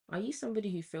Are you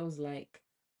somebody who feels like,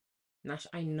 Nash,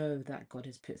 I know that God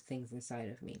has put things inside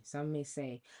of me. Some may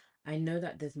say, I know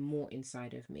that there's more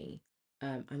inside of me.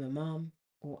 I'm a mom,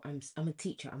 or I'm a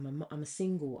teacher. I'm a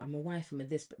single. I'm a wife. I'm a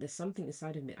this, but there's something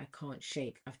inside of me I can't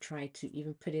shake. I've tried to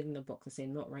even put it in a box and say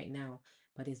not right now,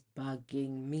 but it's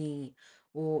bugging me.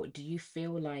 Or do you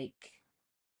feel like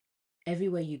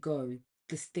everywhere you go,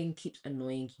 this thing keeps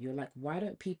annoying you? You're like, why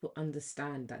don't people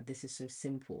understand that this is so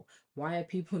simple? Why are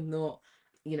people not,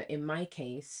 in my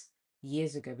case,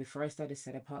 years ago, before I started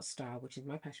Set Apart Style, which is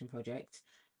my passion project,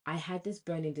 I had this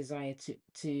burning desire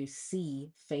to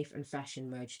see faith and fashion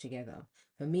merge together.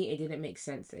 For me, it didn't make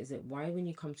sense. Is it why when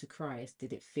you come to Christ,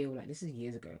 did it feel like this is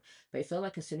years ago, but it felt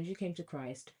like as soon as you came to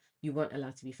Christ, you weren't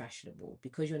allowed to be fashionable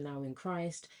because you're now in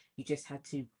Christ. You just had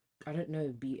to, I don't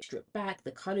know, be stripped back,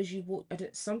 the colors you wore. I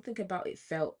don't, something about it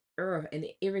felt and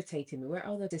it irritated me. Where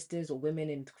other sisters or women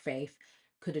in faith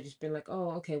could have just been like,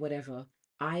 oh, okay, whatever.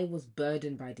 I was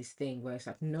burdened by this thing where it's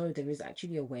like, no, there is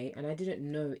actually a way. And I didn't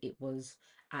know it was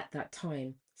at that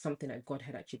time something that God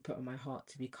had actually put on my heart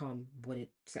to become what it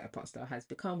Set Apart Style has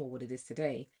become or what it is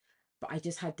today. But I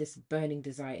just had this burning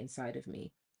desire inside of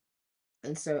me.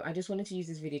 And so I just wanted to use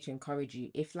this video to encourage you,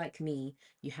 if like me,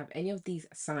 you have any of these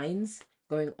signs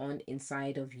going on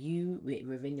inside of you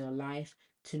within your life,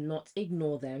 to not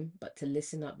ignore them, but to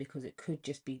listen up, because it could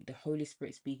just be the Holy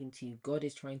Spirit speaking to you. God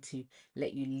is trying to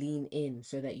let you lean in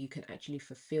so that you can actually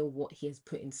fulfill what He has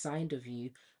put inside of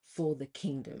you for the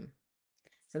kingdom.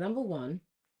 So number one,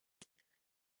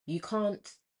 you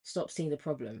can't stop seeing the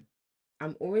problem.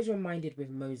 I'm always reminded with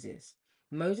Moses.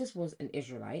 Moses was an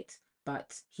Israelite,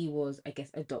 but he was, I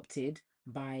guess, adopted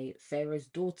by Pharaoh's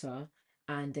daughter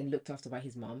and then looked after by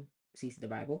his mom. Sees the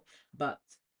Bible. But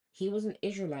he was an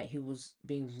Israelite who was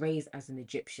being raised as an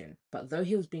Egyptian. But though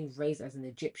he was being raised as an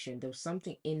Egyptian, there was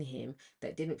something in him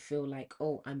that didn't feel like,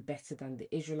 oh, I'm better than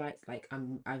the Israelites. Like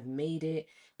I've made it.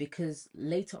 Because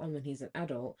later on, when he's an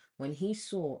adult, when he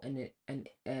saw an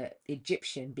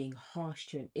Egyptian being harsh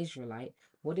to an Israelite,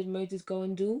 what did Moses go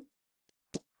and do?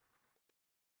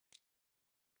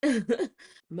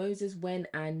 Moses went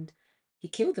and he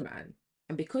killed the man.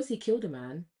 And because he killed a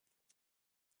man,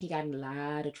 he got in a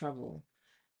lot of trouble.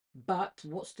 But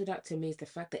what stood out to me is the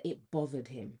fact that it bothered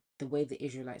him, the way the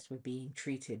Israelites were being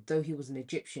treated. Though he was an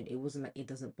Egyptian, it wasn't like it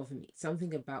doesn't bother me.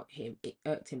 Something about him, it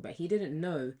irked him, but he didn't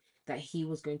know that he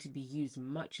was going to be used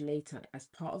much later as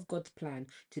part of God's plan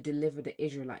to deliver the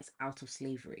Israelites out of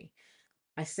slavery.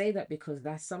 I say that because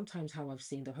that's sometimes how I've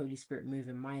seen the Holy Spirit move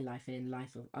in my life and in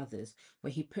life of others,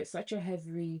 where he puts such a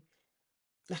heavy,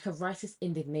 like a righteous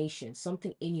indignation,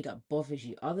 something in you that bothers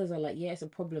you. Others are like, yeah, it's a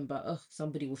problem, but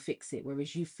somebody will fix it.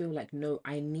 Whereas you feel like, no,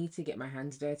 I need to get my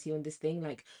hands dirty on this thing.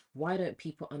 Like, why don't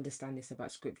people understand this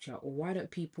about scripture? Or why don't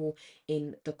people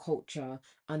in the culture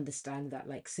understand that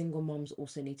like single moms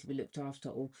also need to be looked after?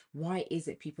 Or why is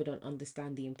it people don't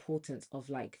understand the importance of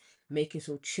like making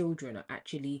sure children are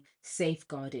actually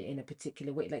safeguarded in a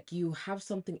particular way? Like you have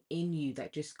something in you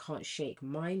that just can't shake.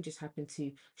 Mine just happened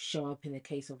to show up in the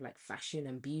case of like fashion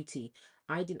and beauty.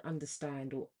 I didn't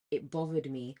understand, or it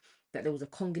bothered me that there was a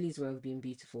Congolese way of being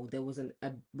beautiful. There was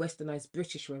a westernized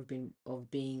British way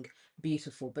of being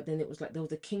beautiful. But then it was like there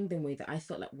was a kingdom way that I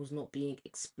felt like was not being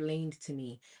explained to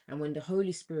me. And when the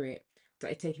Holy Spirit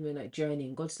started taking me on that journey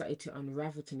and God started to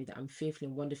unravel to me that I'm fearfully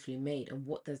and wonderfully made, and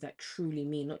what does that truly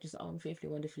mean? Not just, oh, I'm fearfully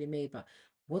and wonderfully made, but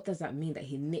what does that mean that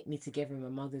He knit me together in my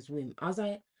mother's womb? As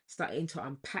I started to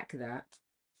unpack that,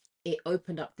 it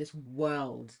opened up this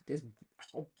world, this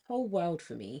whole world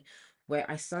for me, where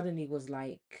I suddenly was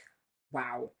like,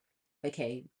 wow,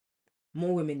 okay,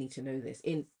 more women need to know this.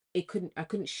 I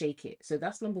couldn't shake it. So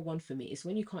that's number one for me. It's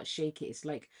when you can't shake it, it's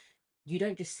like you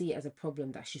don't just see it as a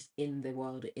problem that's just in the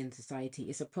world or in society.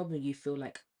 It's a problem you feel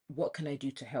like, what can I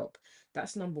do to help?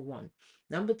 That's number one.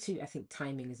 Number two, I think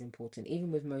timing is important.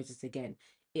 Even with Moses again,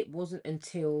 it wasn't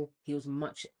until he was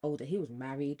much older. He was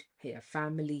married, he had a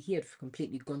family, he had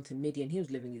completely gone to Midian, he was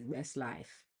living his best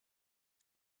life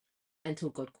until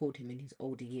God called him in his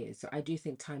older years. So I do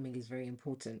think timing is very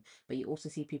important. But you also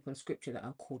see people in scripture that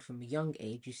are called from a young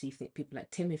age. You see people like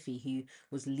Timothy, who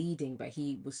was leading, but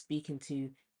he was speaking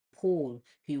to Paul,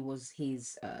 who was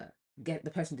his get the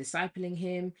person discipling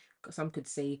him. Some could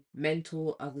say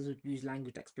mentor, others would use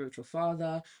language like spiritual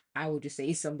father. I would just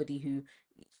say somebody who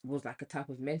was like a type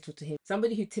of mentor to him,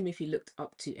 somebody who Timothy looked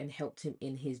up to and helped him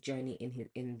in his journey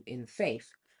in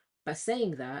faith. By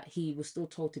saying that, he was still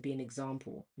told to be an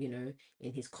example, in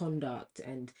his conduct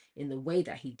and in the way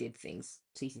that he did things.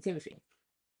 CC Timothy.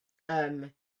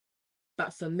 Um,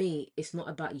 but for me, it's not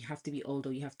about you have to be old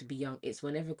or you have to be young. It's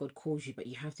whenever God calls you, but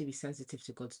you have to be sensitive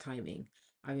to God's timing.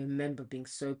 I remember being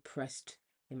so pressed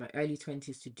in my early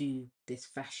 20s to do this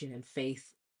fashion and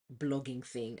faith blogging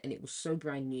thing. And it was so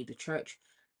brand new. The church,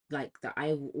 like that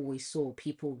I always saw,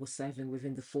 people were serving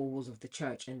within the four walls of the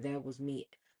church. And there was me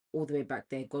all the way back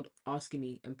there, God asking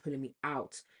me and pulling me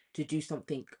out to do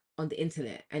something on the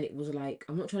internet. And it was like,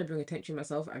 I'm not trying to bring attention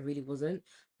myself, I really wasn't.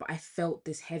 But I felt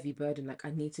this heavy burden, like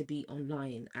I need to be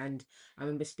online. And I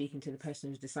remember speaking to the person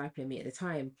who was discipling me at the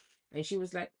time, and she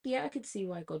was like, yeah, I could see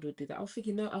why God would do that. I was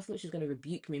thinking, no, I thought she was going to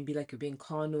rebuke me and be like, you're being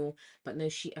carnal. But no,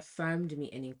 she affirmed me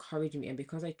and encouraged me. And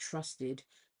because I trusted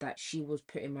that she was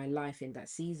putting my life in that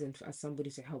season as somebody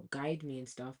to help guide me and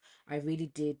stuff, I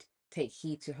really did take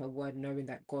heed to her word, knowing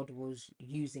that God was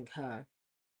using her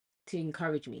to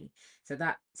encourage me. So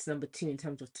that's number two in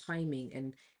terms of timing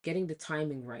and getting the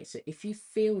timing right. So if you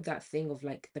feel that thing of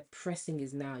like the pressing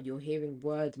is now, you're hearing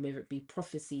words, whether it be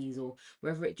prophecies or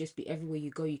wherever it just be, everywhere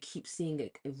you go, you keep seeing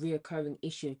a reoccurring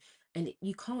issue, and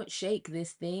you can't shake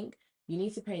this thing. You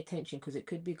need to pay attention, because it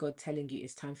could be God telling you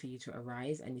it's time for you to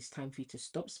arise, and it's time for you to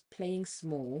stop playing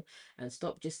small and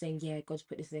stop just saying, yeah, God's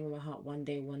put this thing in my heart one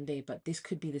day, but this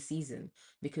could be the season,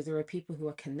 because there are people who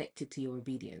are connected to your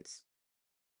obedience.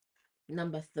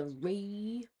 Number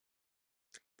three,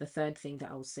 the third thing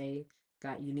that I will say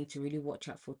that you need to really watch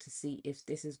out for to see if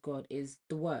this is God is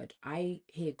the word. I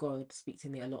hear God speak to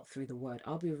me a lot through the word.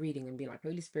 I'll be reading and be like,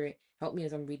 Holy Spirit, help me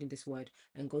as I'm reading this word.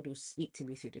 And God will speak to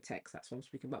me through the text. That's what I'm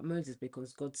speaking about Moses,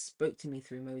 because God spoke to me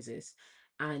through Moses,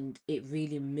 and it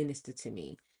really ministered to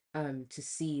me. To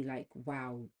see like,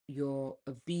 wow, your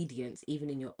obedience, even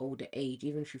in your older age,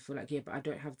 even if you feel like, yeah, but I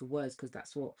don't have the words, because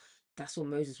that's what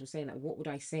Moses was saying. Like, what would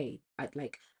I say?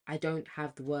 I don't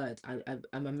have the words.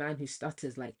 I'm a man who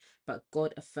stutters. Like, but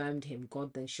God affirmed him.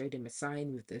 God then showed him a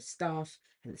sign with the staff,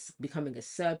 and it's becoming a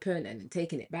serpent, and then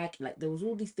taking it back. Like, there was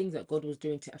all these things that God was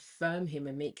doing to affirm him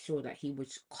and make sure that he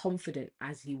was confident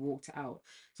as he walked out.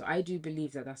 So I do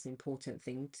believe that that's an important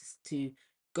thing to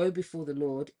go before the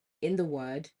Lord in the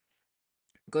word,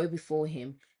 go before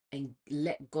him, and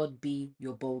let God be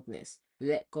your boldness.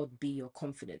 Let God be your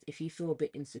confidence. If you feel a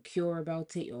bit insecure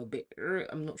about it, you're a bit,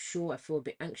 I'm not sure, I feel a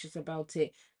bit anxious about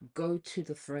it, go to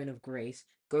the throne of grace.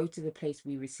 Go to the place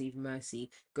we receive mercy.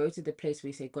 Go to the place where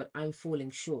you say, God, I'm falling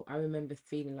short. I remember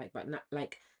feeling like, but not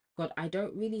like, God, I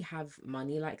don't really have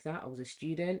money like that. I was a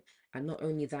student. And not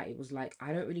only that, it was like,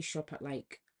 I don't really shop at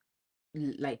like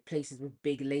places with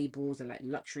big labels and like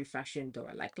luxury fashion, though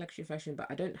I like luxury fashion, but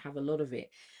I don't have a lot of it,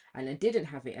 and I didn't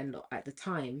have it. And at the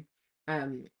time,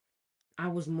 um I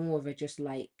was more of a just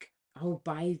like, I'll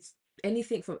buy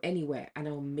anything from anywhere and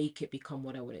I'll make it become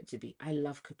what I want it to be. I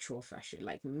love couture fashion,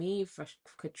 like me,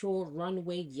 couture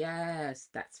runway, yes,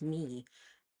 that's me.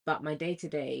 But my day to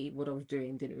day, what I was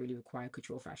doing didn't really require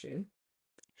couture fashion.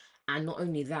 And not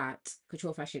only that,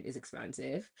 couture fashion is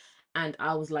expensive. And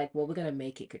I was like, well, we're going to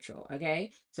make it couture.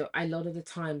 Okay. So a lot of the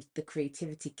times the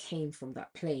creativity came from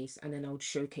that place. And then I would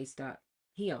showcase that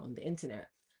here on the internet.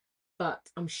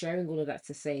 But I'm sharing all of that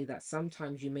to say that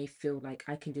sometimes you may feel like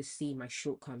I can just see my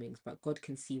shortcomings, but God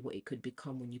can see what it could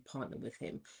become when you partner with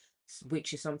Him,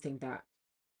 which is something that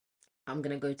I'm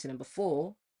going to go to number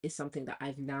four, is something that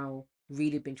I've now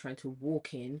really been trying to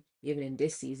walk in, even in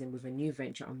this season with a new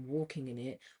venture. I'm walking in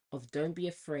it of, don't be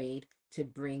afraid to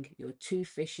bring your two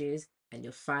fishes and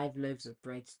your five loaves of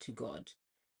bread to God.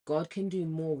 God can do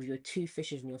more with your two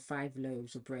fishes and your five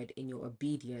loaves of bread in your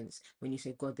obedience when you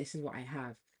say, God, this is what I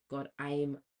have. God,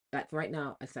 I'm like, right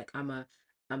now, it's like I'm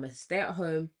a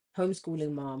stay-at-home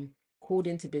homeschooling mom called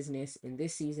into business in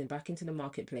this season, back into the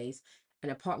marketplace,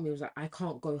 and a part of me was like, I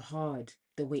can't go hard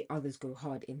the way others go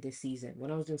hard in this season.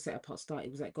 When I was doing Set Apart Start,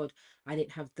 it was like, God, I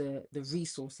didn't have the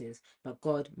resources, but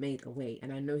God made a way.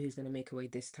 And I know He's going to make a way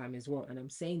this time as well. And I'm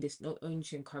saying this not only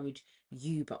to encourage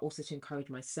you, but also to encourage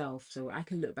myself. So I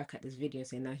can look back at this video and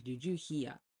say, Nash, did you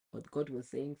hear what God was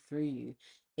saying through you?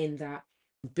 In that,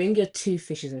 bring your two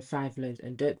fishes and five loaves,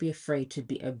 and don't be afraid to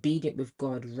be obedient with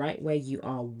God right where you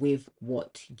are with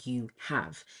what you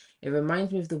have. It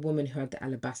reminds me of the woman who had the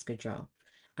alabaster jar,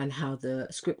 and how the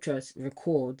scriptures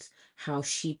records how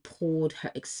she poured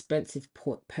her expensive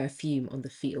perfume on the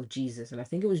feet of Jesus. And I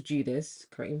think it was Judas,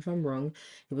 correct me if I'm wrong.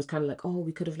 It was kind of like, oh,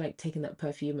 we could have like taken that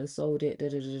perfume and sold it, da,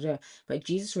 da, da, da. But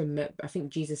Jesus remember, I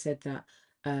think Jesus said that,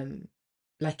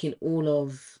 like in all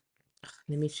of,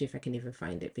 let me see if I can even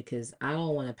find it, because I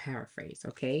don't want to paraphrase,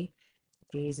 okay?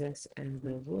 Jesus and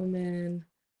the woman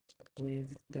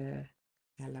with the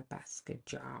alabaster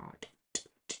jar.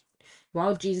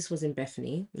 While Jesus was in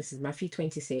Bethany, this is Matthew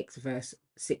 26, verse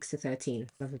 6 to 13.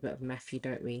 Love a bit of Matthew,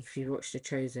 don't we? If you watch The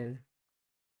Chosen,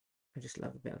 I just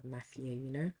love a bit of Matthew,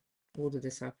 you know? All the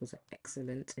disciples are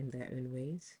excellent in their own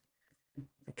ways.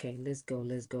 Okay, let's go,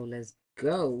 let's go, let's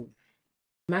go.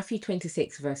 Matthew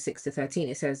 26, verse 6 to 13,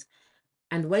 it says,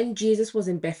 "And when Jesus was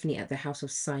in Bethany at the house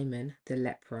of Simon the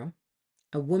leper,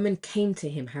 a woman came to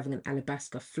him having an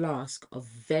alabaster flask of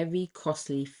very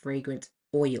costly, fragrant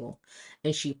oil,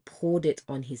 and she poured it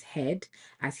on his head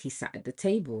as he sat at the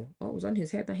table." Oh, it was on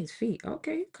his head, not his feet.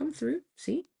 Okay, come through.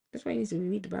 See? That's why you need to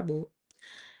read the Bible.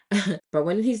 But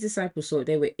when his disciples saw it,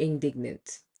 they were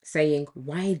indignant, saying,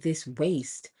 "Why this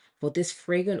waste? For this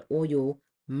fragrant oil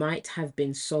might have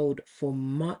been sold for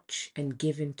much and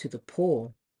given to the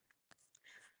poor."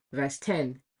 Verse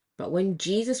 10. But when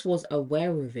Jesus was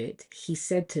aware of it, he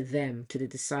said to them, to the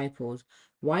disciples,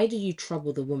 "Why do you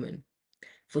trouble the woman?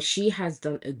 For she has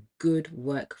done a good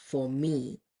work for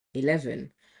me."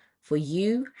 11. For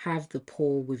you have the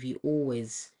poor with you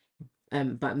always,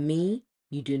 but me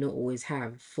you do not always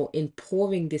have. For in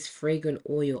pouring this fragrant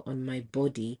oil on my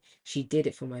body, she did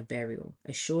it for my burial.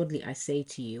 Assuredly, I say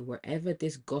to you, wherever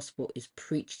this gospel is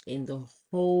preached in the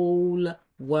whole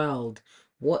world,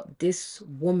 what this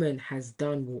woman has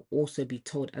done will also be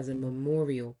told as a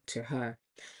memorial to her.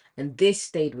 And this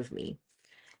stayed with me.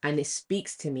 And it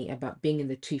speaks to me about being in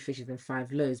the 2 fishes and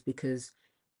 5 loaves, because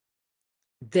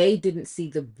they didn't see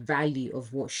the value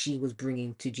of what she was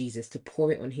bringing to Jesus to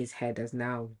pour it on his head. As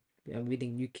now I'm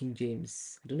reading New King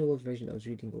James. I don't know what version I was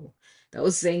reading, or that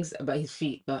was saying about his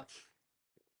feet, but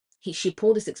she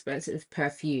poured this expensive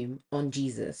perfume on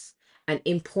Jesus, and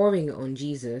in pouring it on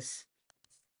Jesus,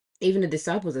 even the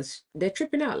disciples they're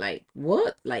tripping out, like,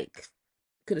 what? Like,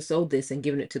 could have sold this and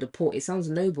given it to the poor. It sounds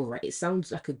noble, right? It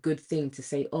sounds like a good thing to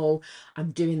say, "Oh,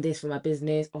 I'm doing this for my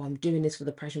business, or I'm doing this for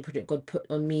the passion project God put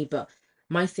on me." But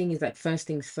my thing is, like, first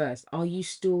things first, are you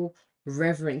still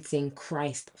reverencing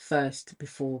Christ first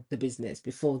before the business,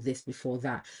 before this, before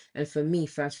that? And for me,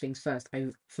 first things first,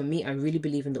 I really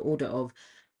believe in the order of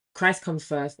Christ comes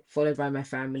first, followed by my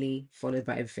family, followed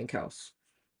by everything else.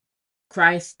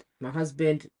 Christ, my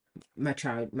husband, my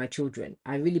child, my children.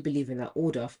 I really believe in that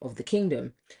order of the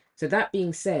kingdom. So that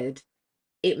being said,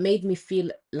 it made me feel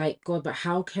like, God, but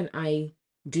how can I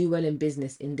do well in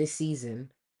business in this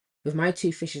season with my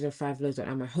 2 fishes and 5 loaves?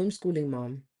 I'm a homeschooling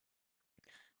mom.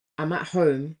 I'm at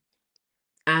home,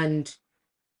 and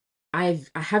I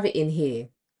have it in here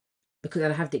because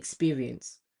I have the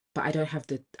experience, but I don't have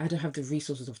the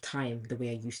resources of time the way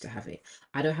I used to have it.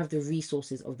 I don't have the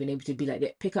resources of being able to be like,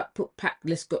 "Yeah, pick up, put, pack,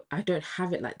 let's go." I don't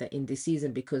have it like that in this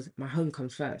season because my home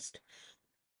comes first.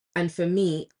 And for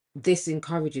me, this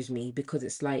encourages me because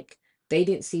it's like they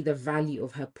didn't see the value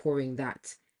of her pouring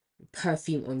that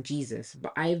perfume on Jesus.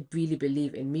 But I really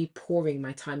believe in me pouring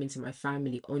my time into my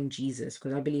family on Jesus,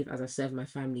 because I believe as I serve my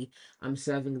family, I'm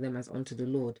serving them as unto the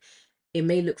Lord. It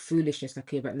may look foolishness, like,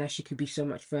 okay, but Nash, you could be so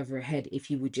much further ahead if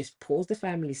you would just pause the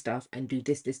family stuff and do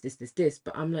this, this, this, this, this.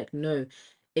 But I'm like, no,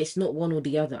 it's not one or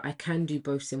the other. I can do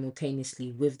both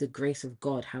simultaneously with the grace of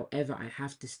God. However, I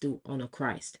have to still honor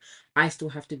Christ. I still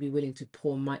have to be willing to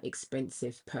pour my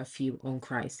expensive perfume on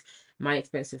Christ. My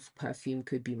expensive perfume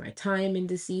could be my time in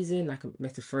this season, like,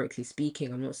 metaphorically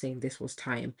speaking. I'm not saying this was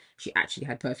time. She actually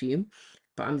had perfume,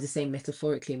 but I'm just saying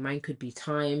metaphorically, mine could be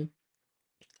time,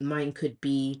 mine could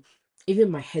be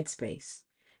even my headspace.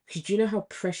 Because do you know how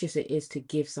precious it is to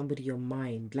give somebody your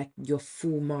mind, like your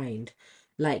full mind?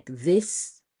 Like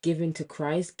this, given to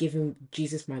Christ, giving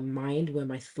Jesus my mind, where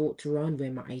my thoughts run,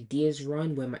 where my ideas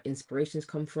run, where my inspirations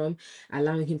come from,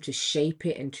 allowing him to shape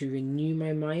it and to renew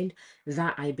my mind.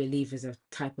 That, I believe, is a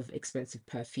type of expensive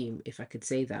perfume, if I could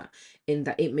say that. In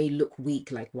that it may look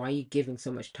weak, like, why are you giving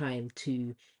so much time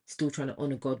to still trying to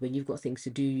honor God when you've got things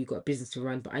to do, you've got business to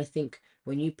run? But I think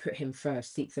when you put him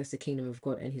first, seek first the kingdom of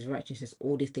God and his righteousness,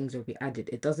 all these things will be added.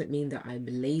 It doesn't mean that I'm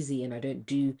lazy and I don't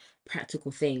do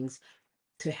practical things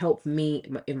to help me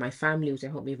in my family or to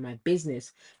help me with my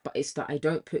business, but it's that I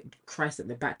don't put Christ at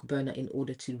the back burner in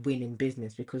order to win in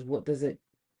business. Because what does it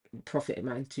profit a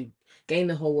man to gain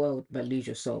the whole world but lose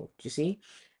your soul? Do you see?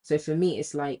 So for me,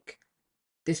 it's like,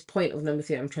 this point of number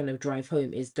 3 I'm trying to drive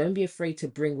home is, don't be afraid to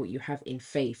bring what you have in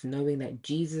faith, knowing that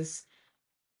Jesus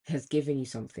has given you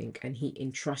something and he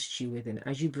entrusts you with it.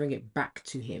 As you bring it back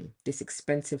to him, this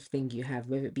expensive thing you have,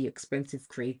 whether it be expensive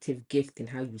creative gift in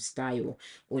how you style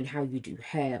or in how you do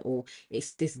hair, or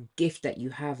it's this gift that you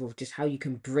have of just how you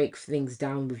can break things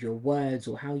down with your words,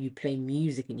 or how you play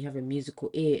music and you have a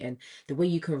musical ear, and the way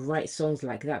you can write songs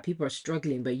like that. People are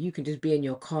struggling, but you can just be in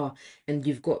your car and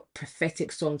you've got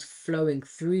prophetic songs flowing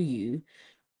through you.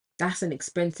 That's an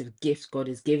expensive gift God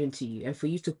has given to you. And for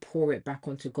you to pour it back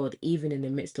onto God, even in the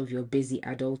midst of your busy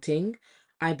adulting,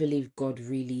 I believe God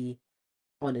really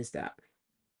honors that.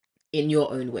 in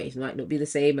your own ways. It might not be the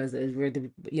same as where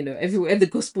the, you know, everywhere the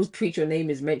gospels preach your name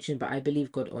is mentioned, but I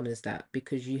believe God honors that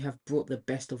because you have brought the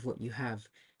best of what you have.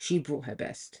 She brought her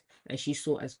best, and she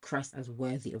saw as Christ as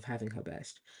worthy of having her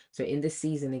best. So in this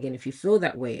season again, if you feel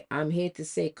that way, I'm here to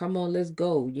say, come on, let's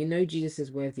go. You know Jesus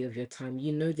is worthy of your time.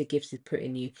 You know the gifts he's put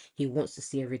in you. He wants to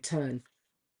see a return,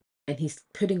 and he's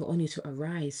putting on you to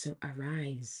arise. So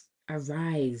arise,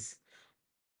 arise.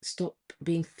 Stop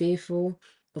being fearful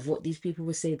of what these people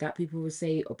will say, that people will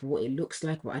say, of what it looks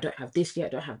like. Well, I don't have this yet, I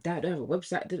don't have that, I don't have a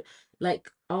website. Like,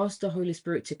 ask the Holy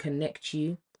Spirit to connect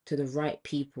you to the right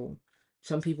people.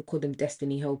 Some people call them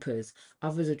destiny helpers.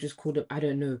 Others are just called them, I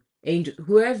don't know, angels,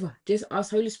 whoever. Just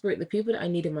ask Holy Spirit, the people that I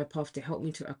need in my path to help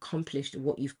me to accomplish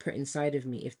what you've put inside of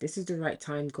me. If this is the right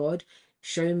time, God,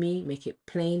 show me, make it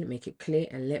plain, make it clear,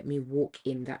 and let me walk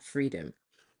in that freedom.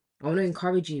 I want to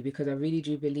encourage you because I really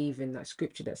do believe in that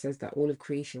scripture that says that all of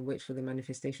creation waits for the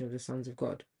manifestation of the sons of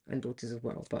God and daughters as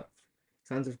well. But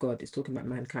sons of God is talking about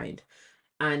mankind,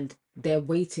 and they're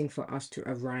waiting for us to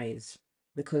arise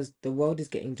because the world is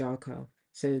getting darker.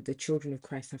 So the children of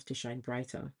Christ have to shine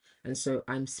brighter. And so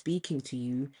I'm speaking to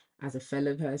you as a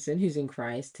fellow person who's in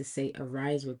Christ to say,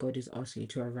 arise where God is asking you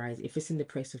to arise. If it's in the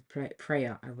place of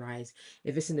prayer, arise.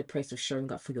 If it's in the place of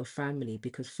showing up for your family,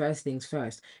 because first things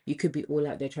first, you could be all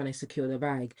out there trying to secure the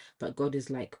bag, but God is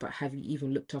like, but have you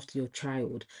even looked after your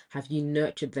child? Have you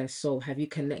nurtured their soul? Have you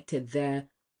connected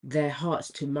their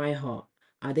hearts to my heart?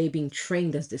 Are they being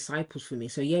trained as disciples for me?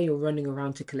 So yeah, you're running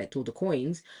around to collect all the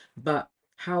coins, but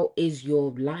how is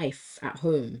your life at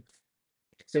home?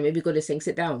 So maybe God is saying,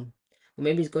 sit down. Or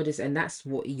maybe God is, and that's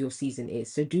what your season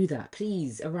is. So do that.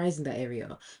 Please arise in that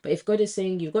area. But if God is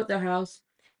saying, you've got the house,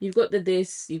 you've got the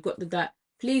this, you've got the that,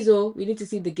 please, oh, we need to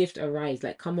see the gift arise.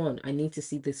 Like, come on, I need to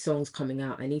see the songs coming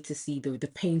out. I need to see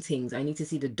the paintings. I need to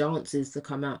see the dances to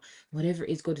come out. Whatever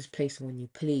it is God is placing on you,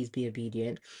 please be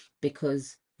obedient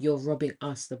because you're robbing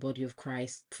us, the body of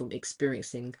Christ, from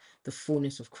experiencing the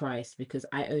fullness of Christ because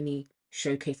I only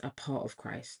showcase a part of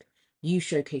Christ. You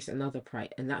showcase another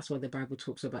part, and that's why the Bible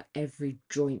talks about every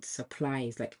joint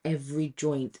supplies, like every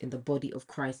joint in the body of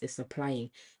Christ is supplying.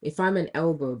 If I'm an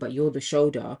elbow but you're the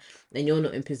shoulder and you're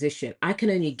not in position, I can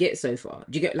only get so far.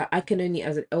 Do you get, like, I can only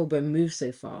as an elbow move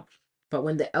so far, but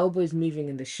when the elbow is moving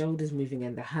and the shoulder's moving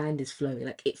and the hand is flowing,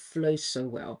 like it flows so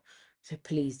well. So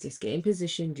please just get in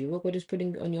position, do what God is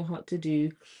putting on your heart to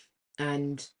do,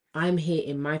 and I'm here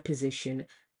in my position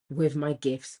with my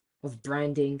gifts of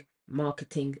branding,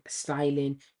 marketing,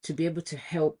 styling to be able to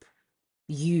help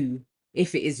you,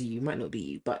 if it is you, might not be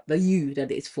you, but the you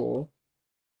that it's for,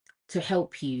 to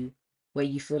help you where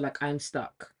you feel like I'm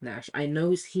stuck, Nash. I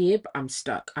know it's here, but I'm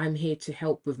stuck. I'm here to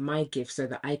help with my gift so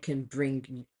that I can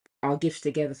bring our gifts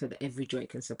together so that every joint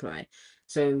can supply.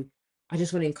 So I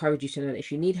just want to encourage you to know that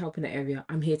if you need help in that area,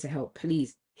 I'm here to help.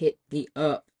 Please hit me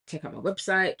up. Check out my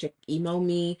website, email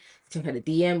me, check out the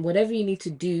DM, whatever you need to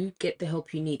do, get the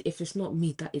help you need. If it's not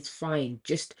me, that is fine.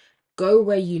 Just go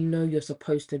where you know you're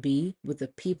supposed to be with the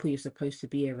people you're supposed to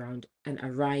be around and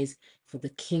arise for the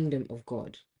kingdom of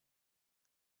God.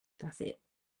 That's it.